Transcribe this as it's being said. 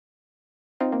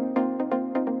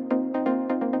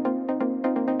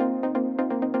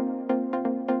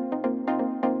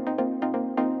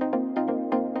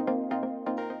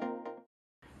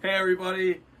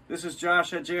everybody, this is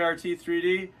Josh at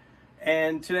JRT3D,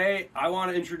 and today I want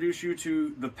to introduce you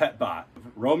to the PETBOT.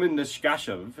 Roman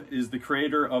Nishkashev is the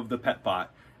creator of the PETBOT,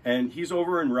 and he's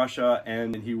over in Russia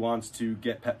and he wants to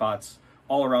get PETBOTs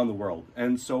all around the world.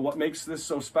 And so what makes this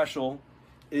so special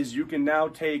is you can now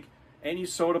take any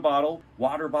soda bottle,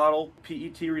 water bottle,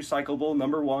 PET recyclable,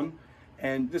 number one,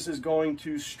 and this is going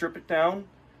to strip it down,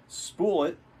 spool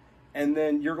it, and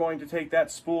then you're going to take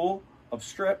that spool of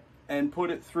strip and put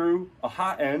it through a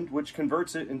hot end, which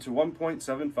converts it into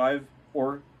 1.75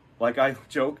 or, like I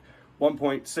joke,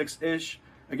 1.6-ish,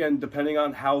 again, depending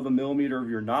on how the millimeter of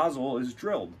your nozzle is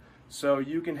drilled. So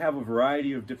you can have a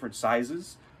variety of different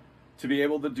sizes to be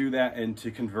able to do that and to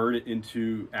convert it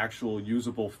into actual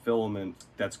usable filament.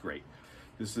 That's great.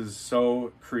 This is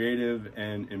so creative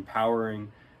and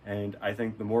empowering, and I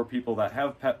think the more people that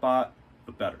have PETBOT,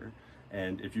 the better.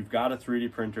 And if you've got a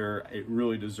 3D printer, it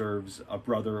really deserves a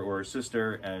brother or a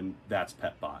sister, and that's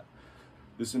PETBOT.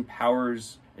 This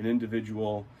empowers an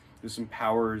individual, this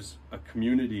empowers a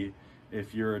community.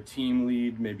 If you're a team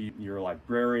lead, maybe you're a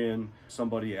librarian,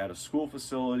 somebody at a school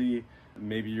facility,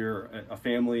 maybe you're a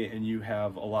family and you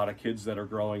have a lot of kids that are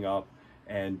growing up,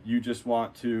 and you just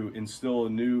want to instill a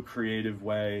new creative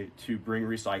way to bring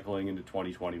recycling into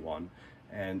 2021.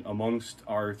 And amongst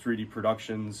our 3D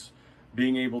productions,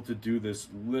 being able to do this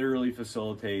literally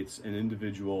facilitates an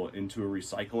individual into a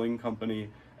recycling company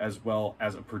as well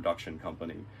as a production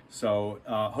company. So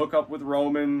hook up with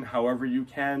Roman however you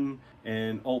can,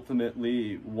 and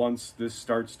ultimately once this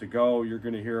starts to go, you're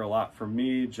going to hear a lot from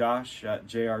me, Josh at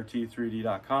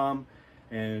jrt3d.com,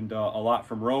 and a lot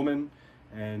from Roman.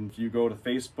 And if you go to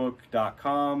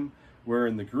facebook.com, we're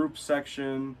in the group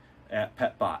section at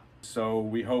PETBOT. So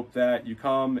we hope that you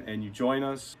come and you join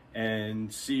us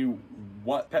and see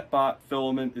what PETBOT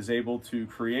filament is able to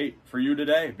create for you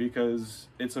today, because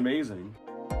it's amazing.